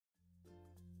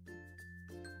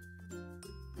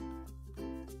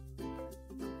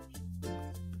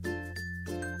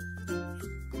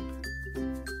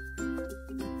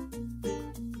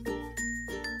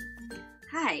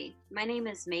Hi, my name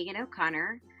is Meghan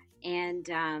O'Connor, and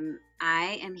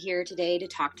I am here today to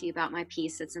talk to you about my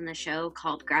piece that's in the show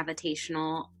called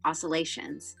Gravitational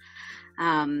Oscillations.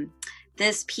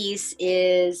 This piece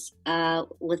is a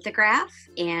lithograph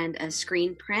and a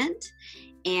screen print,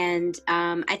 and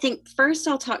I think first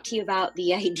I'll talk to you about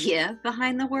the idea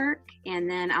behind the work, and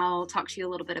then I'll talk to you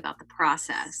a little bit about the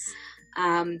process.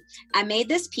 I made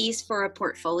this piece for a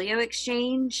portfolio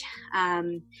exchange.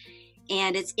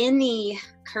 And it's in the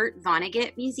Kurt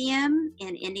Vonnegut Museum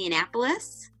in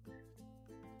Indianapolis.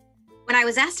 When I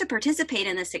was asked to participate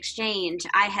in this exchange,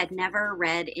 I had never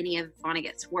read any of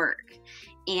Vonnegut's work.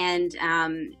 And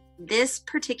this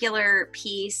particular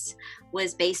piece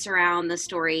was based around the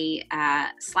story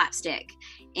Slapstick.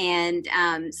 And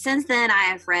since then, I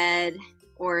have read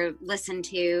or listened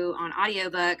to on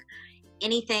audiobook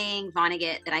anything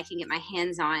Vonnegut that I can get my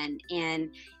hands on.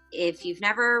 And if you've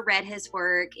never read his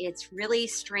work, it's really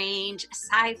strange,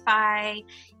 sci-fi,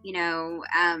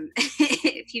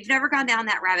 if you've never gone down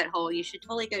that rabbit hole, you should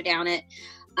totally go down it.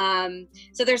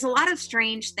 So there's a lot of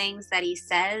strange things that he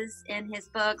says in his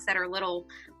books that are little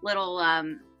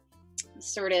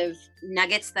sort of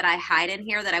nuggets that I hide in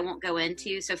here that I won't go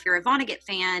into. So if you're a Vonnegut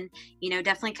fan,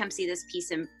 definitely come see this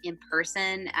piece in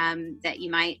person, that you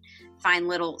might find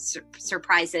little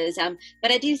surprises.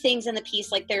 But I do things in the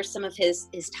piece, like there's some of his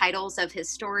titles of his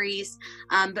stories.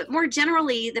 But more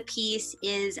generally, the piece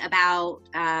is about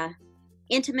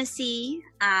intimacy.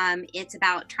 It's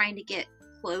about trying to get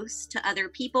close to other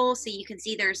people. So you can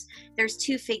see there's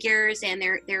two figures, and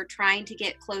they're trying to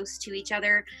get close to each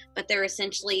other, but they're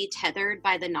essentially tethered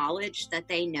by the knowledge that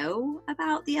they know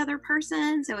about the other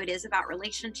person. So it is about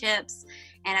relationships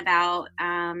and about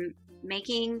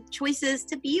making choices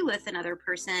to be with another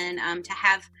person, to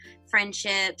have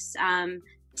friendships,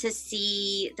 to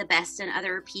see the best in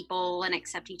other people and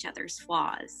accept each other's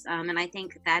flaws. And I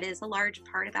think that is a large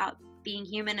part about being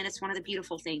human, and it's one of the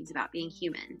beautiful things about being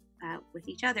human with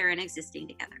each other and existing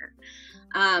together.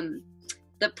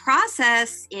 The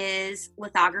process is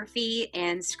lithography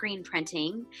and screen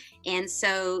printing. And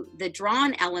so the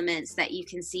drawn elements that you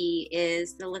can see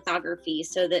is the lithography,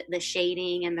 so that the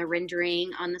shading and the rendering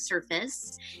on the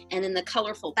surface, and then the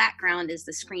colorful background is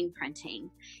the screen printing.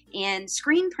 And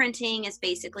screen printing is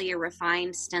basically a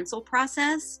refined stencil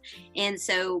process. And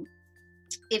so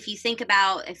if you think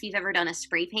about if you've ever done a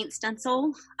spray paint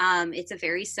stencil, it's a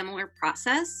very similar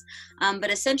process.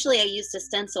 But essentially I used a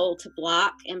stencil to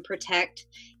block and protect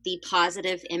the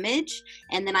positive image.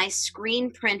 And then I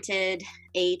screen printed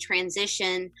a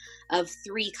transition of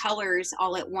three colors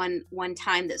all at one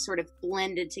time that sort of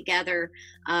blended together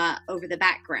over the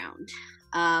background.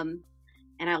 And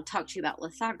I'll talk to you about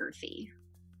lithography.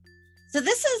 So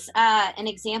this is an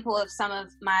example of some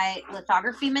of my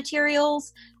lithography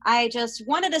materials. I just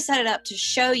wanted to set it up to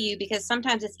show you because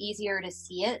sometimes it's easier to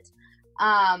see it.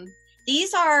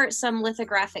 These are some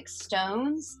lithographic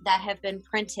stones that have been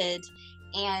printed,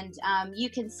 and you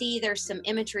can see there's some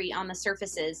imagery on the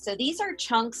surfaces. So these are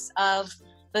chunks of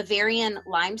Bavarian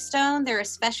limestone. They're a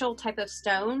special type of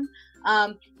stone.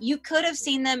 You could have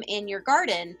seen them in your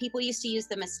garden. People used to use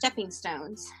them as stepping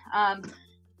stones.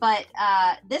 But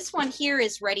this one here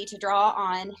is ready to draw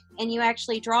on, and you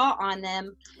actually draw on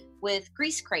them with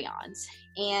grease crayons.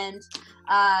 And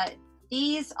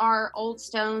these are old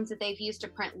stones that they've used to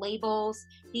print labels.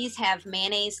 These have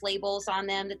mayonnaise labels on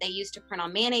them that they used to print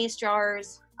on mayonnaise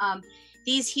jars.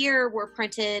 These here were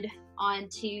printed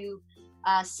onto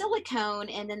silicone,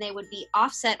 and then they would be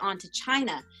offset onto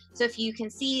china. So if you can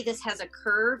see, this has a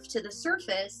curve to the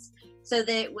surface so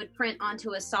that it would print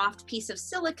onto a soft piece of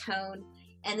silicone.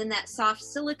 And then that soft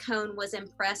silicone was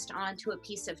impressed onto a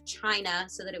piece of china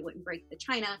so that it wouldn't break the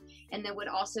china, and then would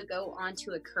also go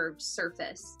onto a curved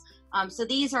surface. So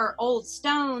these are old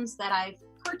stones that I've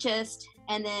purchased,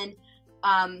 and then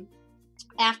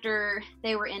after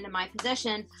they were into my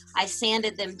possession, I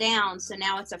sanded them down, so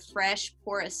now it's a fresh,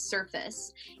 porous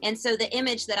surface. And so the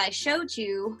image that I showed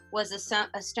you was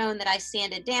a stone that I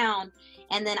sanded down,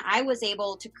 and then I was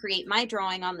able to create my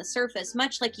drawing on the surface,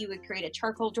 much like you would create a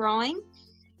charcoal drawing.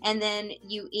 And then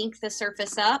you ink the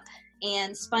surface up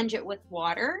and sponge it with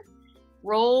water.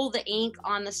 Roll the ink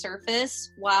on the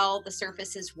surface while the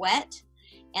surface is wet,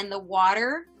 and the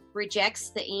water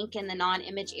rejects the ink in the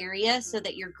non-image area so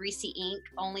that your greasy ink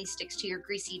only sticks to your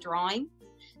greasy drawing.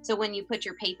 So when you put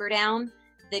your paper down,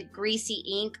 the greasy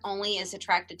ink only is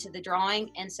attracted to the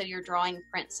drawing, and so your drawing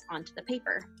prints onto the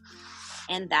paper.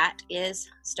 And that is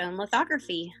stone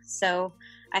lithography. So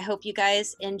I hope you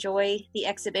guys enjoy the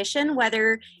exhibition,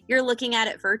 whether you're looking at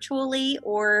it virtually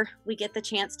or we get the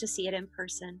chance to see it in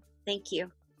person. Thank you.